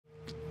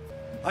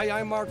Hi,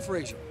 I'm Mark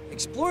Frazier.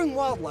 Exploring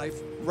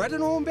wildlife right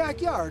in our own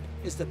backyard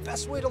is the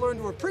best way to learn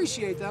to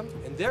appreciate them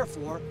and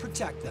therefore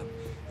protect them.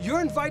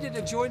 You're invited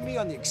to join me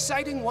on the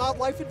exciting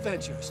wildlife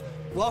adventures.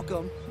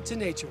 Welcome to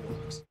Nature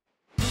Walks.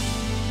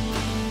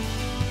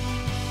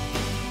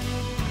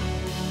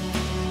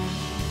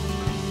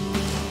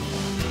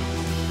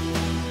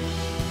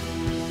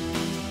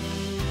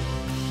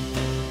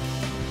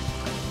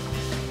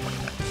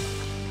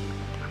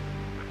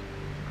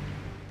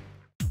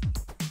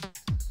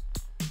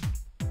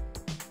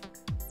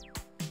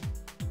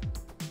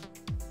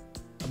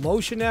 A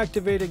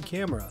motion-activated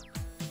camera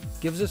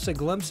gives us a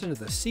glimpse into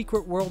the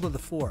secret world of the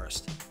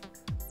forest.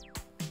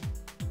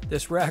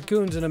 This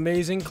raccoon's an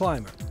amazing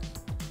climber.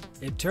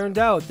 It turned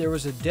out there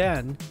was a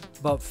den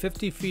about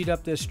 50 feet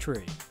up this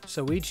tree,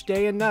 so each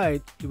day and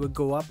night he would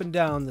go up and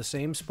down the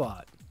same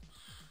spot.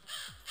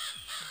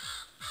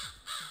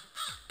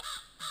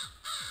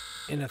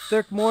 In a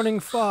thick morning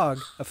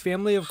fog, a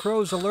family of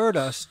crows alert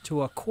us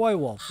to a coy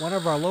wolf, one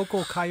of our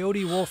local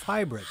coyote-wolf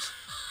hybrids.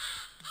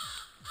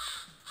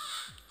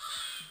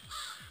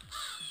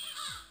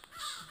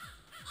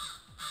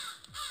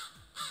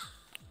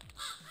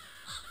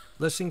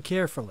 Listen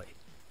carefully.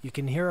 You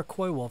can hear a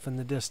coy wolf in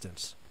the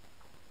distance.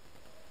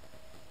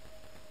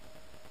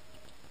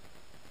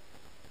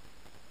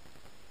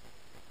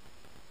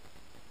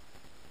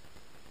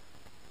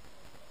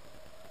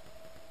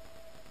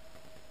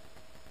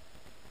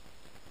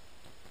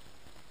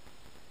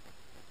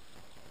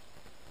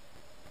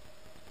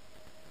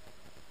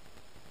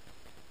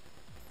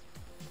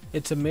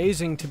 It's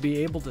amazing to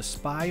be able to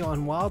spy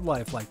on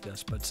wildlife like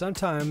this, but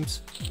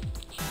sometimes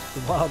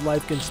the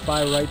wildlife can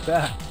spy right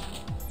back.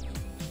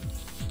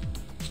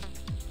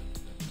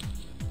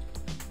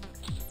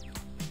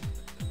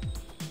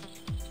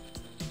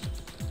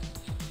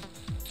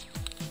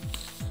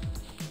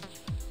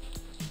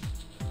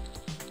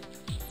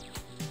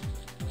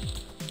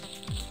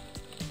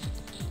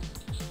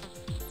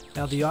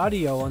 Now the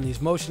audio on these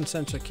motion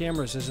sensor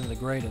cameras isn't the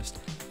greatest,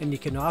 and you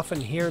can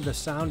often hear the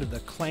sound of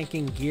the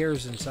clanking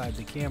gears inside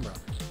the camera.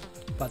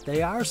 But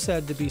they are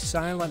said to be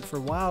silent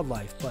for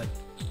wildlife, but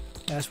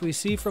as we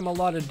see from a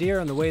lot of deer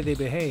and the way they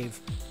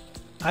behave,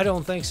 I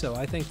don't think so.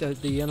 I think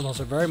that the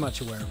animals are very much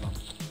aware of them.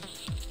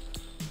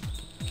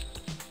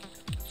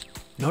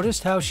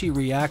 Notice how she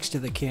reacts to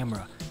the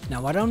camera.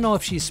 Now I don't know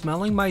if she's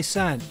smelling my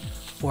scent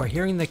or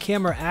hearing the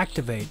camera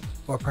activate,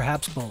 or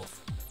perhaps both.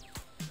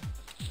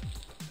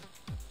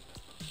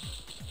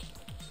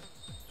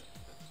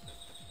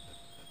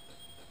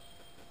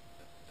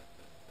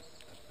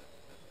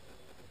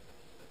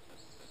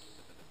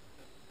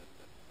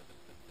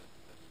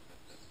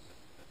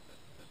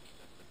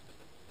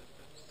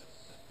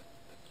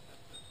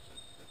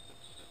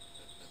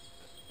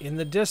 In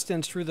the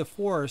distance through the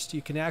forest,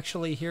 you can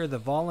actually hear the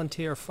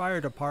volunteer fire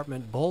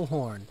department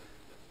bullhorn.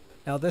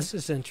 Now this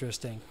is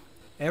interesting.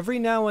 Every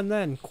now and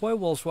then, coy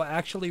wolves will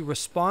actually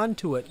respond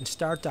to it and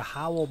start to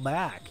howl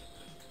back.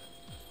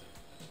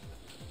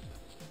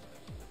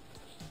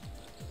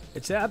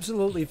 It's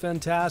absolutely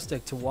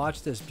fantastic to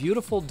watch this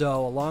beautiful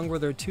doe along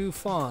with her two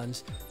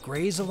fawns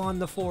graze along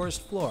the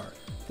forest floor.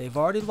 They've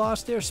already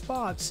lost their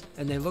spots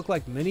and they look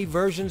like mini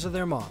versions of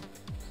their mom.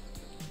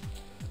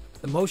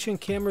 The motion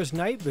camera's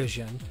night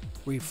vision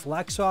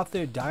reflects off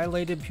their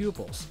dilated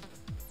pupils.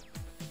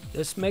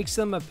 This makes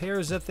them appear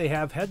as if they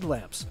have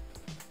headlamps.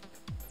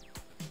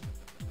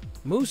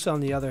 Moose, on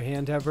the other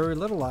hand, have very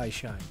little eye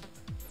shine.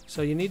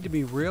 So you need to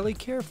be really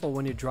careful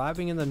when you're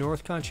driving in the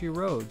North Country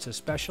roads,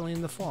 especially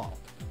in the fall.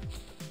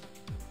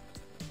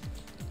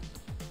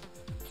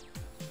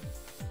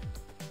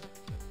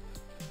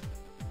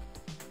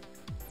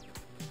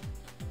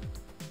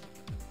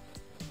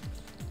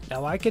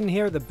 Now I can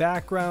hear the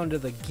background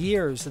of the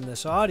gears in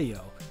this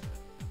audio.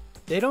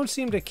 They don't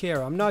seem to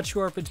care. I'm not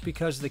sure if it's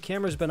because the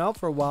camera's been out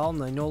for a while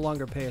and they no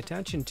longer pay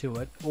attention to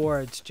it,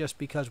 or it's just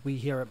because we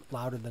hear it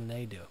louder than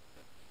they do.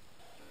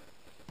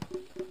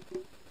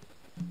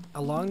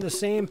 Along the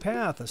same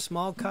path, a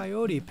small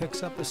coyote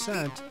picks up a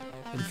scent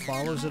and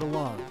follows it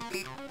along.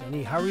 Then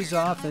he hurries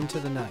off into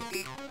the night.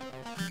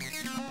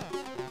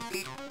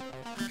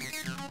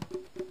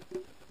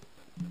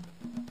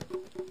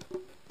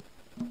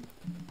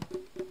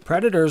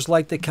 Predators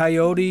like the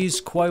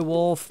coyotes, coy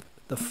wolf,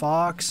 the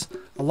fox,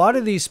 a lot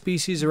of these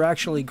species are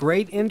actually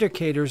great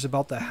indicators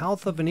about the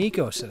health of an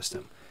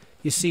ecosystem.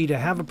 You see, to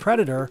have a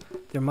predator,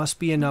 there must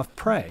be enough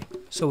prey,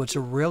 so it's a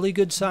really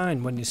good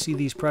sign when you see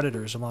these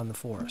predators along the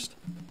forest.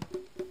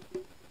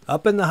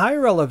 Up in the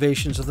higher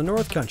elevations of the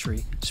North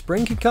Country,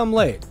 spring can come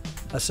late.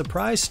 A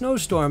surprise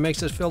snowstorm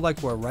makes us feel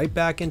like we're right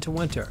back into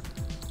winter.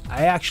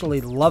 I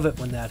actually love it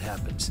when that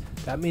happens.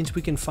 That means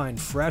we can find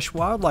fresh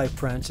wildlife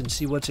prints and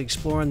see what's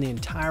exploring the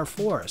entire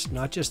forest,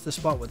 not just the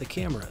spot where the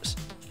camera is.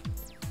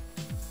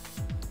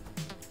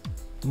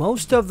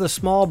 Most of the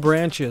small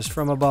branches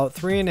from about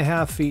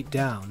 3.5 feet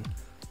down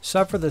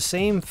suffer the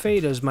same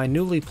fate as my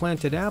newly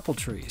planted apple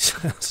trees.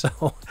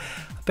 So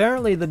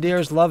apparently the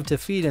deers love to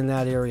feed in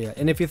that area.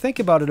 And if you think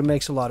about it, it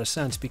makes a lot of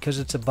sense because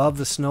it's above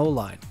the snow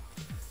line.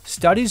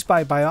 Studies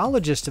by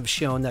biologists have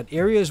shown that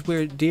areas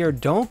where deer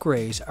don't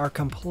graze are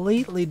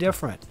completely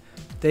different.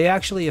 They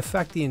actually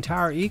affect the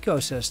entire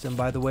ecosystem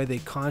by the way they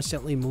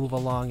constantly move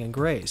along and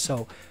graze.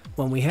 So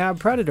when we have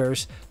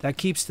predators, that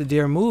keeps the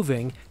deer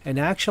moving and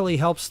actually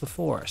helps the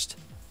forest.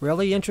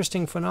 Really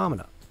interesting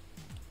phenomena.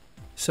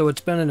 So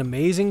it's been an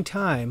amazing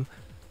time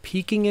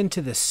peeking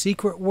into the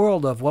secret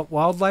world of what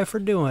wildlife are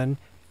doing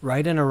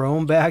right in our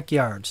own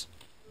backyards.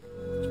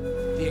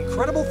 The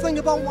incredible thing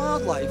about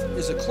wildlife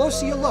is the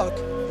closer you look,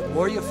 the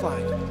more you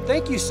find.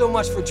 Thank you so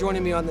much for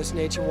joining me on this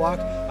nature walk.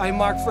 I'm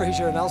Mark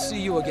Frazier, and I'll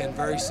see you again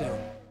very soon.